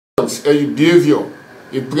conduct and your behavior,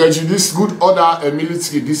 it prejudice good order and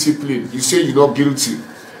military discipline, you say you're not guilty.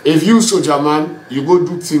 If you soldier man, you go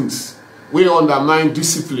do things where you undermine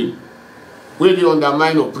discipline, where they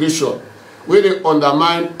undermine operation, where they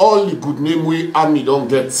undermine all the good name we army don't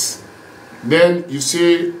get, then you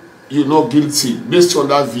say you're not guilty. Based on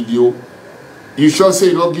that video, you should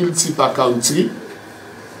say you're not guilty per country.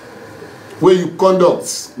 Where you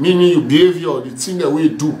conduct, meaning your behavior, the thing that we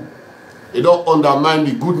do, it don't undermine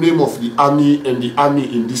the good name of the army and the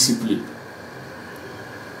army in discipline.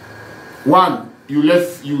 One, you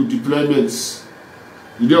left your deployments,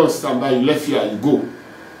 you don't stand by, you left here, you go.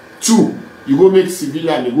 Two, you go make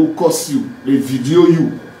civilian, they go curse you, they video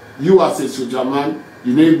you. You as a soldier man,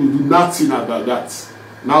 you know able to do nothing about that.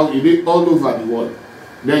 Now it is all over the world.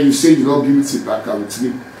 Then you say you're not guilty per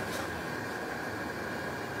country.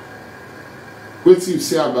 What do you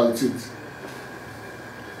say about it?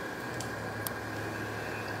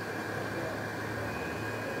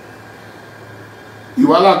 You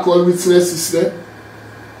want to call witnesses there?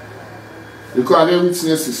 You call them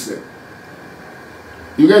witnesses there.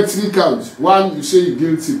 You get 3 counts. 1, you say you're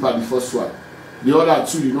guilty per the first one. The other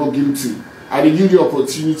 2, you're not guilty. And they give you the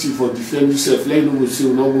opportunity for defend yourself. Let you know say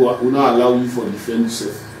will not allow you for defend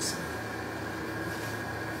yourself.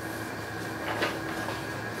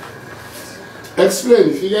 Explain.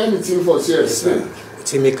 If you get anything for say, explain.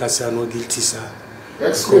 What make us not guilty, sir?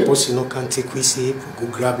 Explain. Person no can take we say, go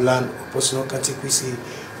grab land. Person no can take we say,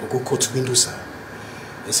 go cut window, sir.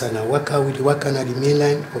 Yes, na waka with the waka na the main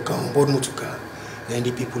line, waka on board motuka. Then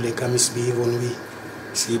the people they can misbehave on we.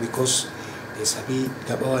 See, because they sabi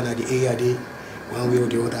gabawa na the area they one way or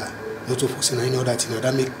the other. Not to force any other thing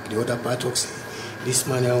that make the other part of say this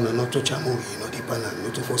man here on not touch a movie, not the pan.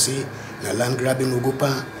 Not to force na land grabbing no go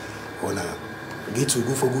pan or na get to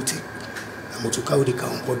go for good thing. Na motuka with the car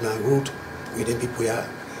on board na road where the people here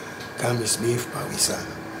can misbehave per we sir.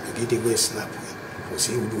 You get the go snap we. For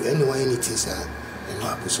say we do anything sir. You know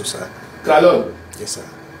happen so sir. Salone. Yes sir.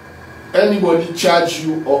 Anybody charge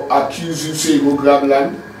you or accuse you say you go grab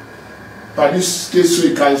land? For this case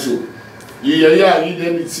we cancel. You read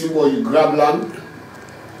anything or you grab land?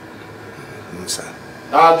 No sir.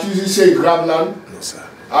 I accuse you say you grab land? No sir.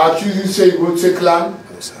 I accuse you say you go take land?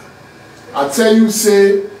 No sir. I tell you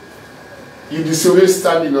say you disobey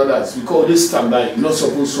standing orders because they stand by. You're not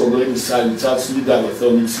supposed to go inside without legal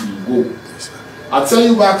authority. You go. Yes, sir. I tell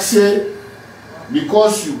you back say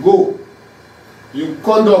because you go, you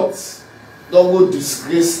conduct. Don't go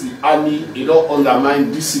disgrace the army, you don't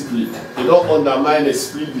undermine discipline, you don't undermine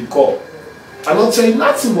esprit de corps. I don't tell you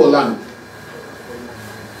nothing but land.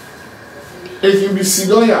 If you be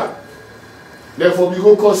Sidoya, therefore we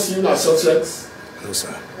go cause you in a success. No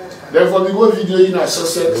sir. Therefore we go video in a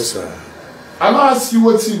success. No sir. I'm not asking you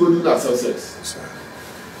what you go do in a success. No sir.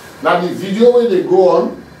 Now the video where they go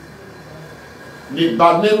on, the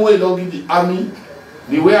bad name where they don't give the army,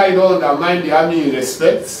 the way I don't undermine the army in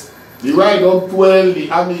respect, the way I don't dwell the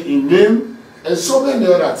army in name, and so many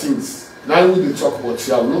other things. Now we will talk about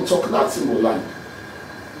here, I will not talk nothing more land.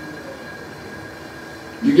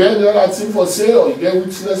 You get any other thing for say, or you get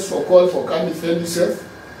witness for call for can defend yourself?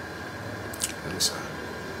 No sir.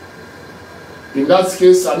 In that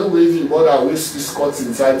case, I don't even bother waste this court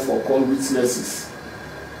in time for call witnesses.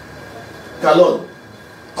 Salone,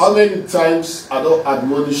 how many times I don't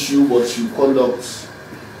admonish you what you conduct?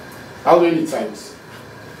 How many times?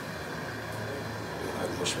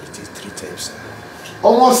 Admonish me 3 times, sir.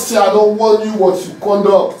 Almost here, I don't warn you what you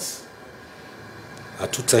conduct.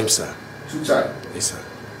 2 times, sir. 2 times. Yes, sir.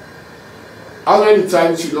 How many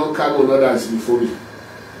times you don't come on others before me?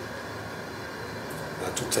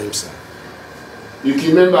 2 times, sir. You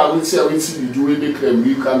can remember which you do when they claim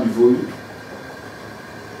you come before me?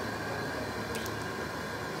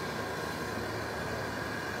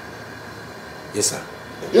 Yes, sir.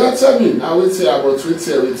 Yeah, tell me. I will say about wait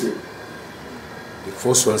here. The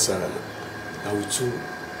first one, sir, I will do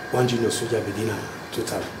 1 junior soldier within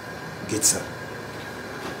total gate, sir.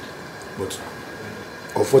 But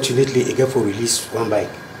unfortunately, again for release 1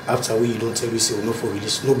 bike. After we don't tell you say no for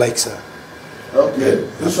release, no bike, sir. Okay.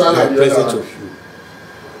 This one I present of you.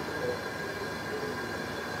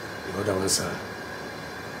 The other one, sir.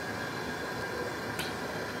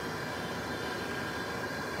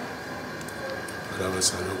 The other one,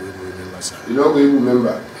 sir, I don't even remember, sir. You don't even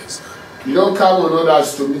remember? Yes, sir. You don't come on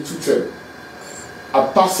others to me to tell.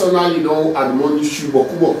 I personally don't admonish you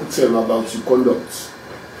boku tell about your conduct,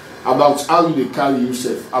 about how you dey carry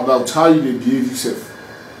yourself, about how you dey behave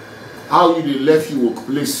yourself, how you dey left your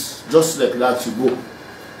workplace, just like that you go.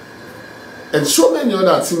 And so many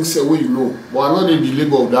other things say, well, you know, but I'm not in the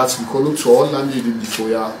labor of that because not to all land before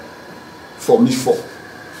ya. for me for.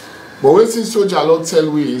 But wetin soldier law tell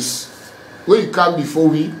we is, when you come before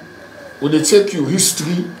we dey take you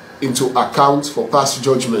history into account for past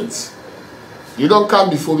judgments. You don't come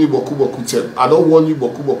before me boku term. I don't warn you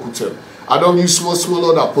boku term. I don't use small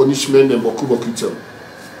other punishment than boku term.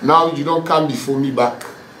 Now you don't come before me back.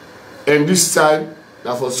 And this time,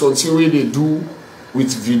 that for something wey they do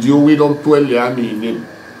with video, we don't put Leone in name.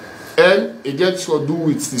 And it gets to do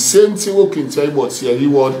with the same thing we can tell you about here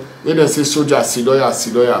reward. When they say soldier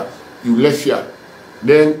sidoya, you left here.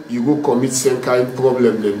 Then you go commit some kind of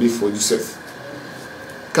problem them for yourself.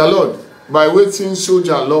 Kalon, by waiting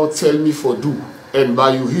soldier law tell me for do, and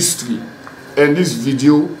by your history, and this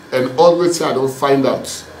video, and all waiting I don't find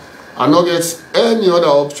out, I not get any other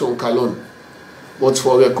option, Kalon, but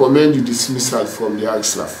for recommend you dismissal from the high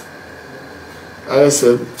staff.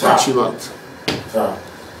 ISM, touch him out.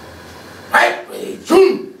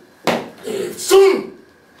 Soon!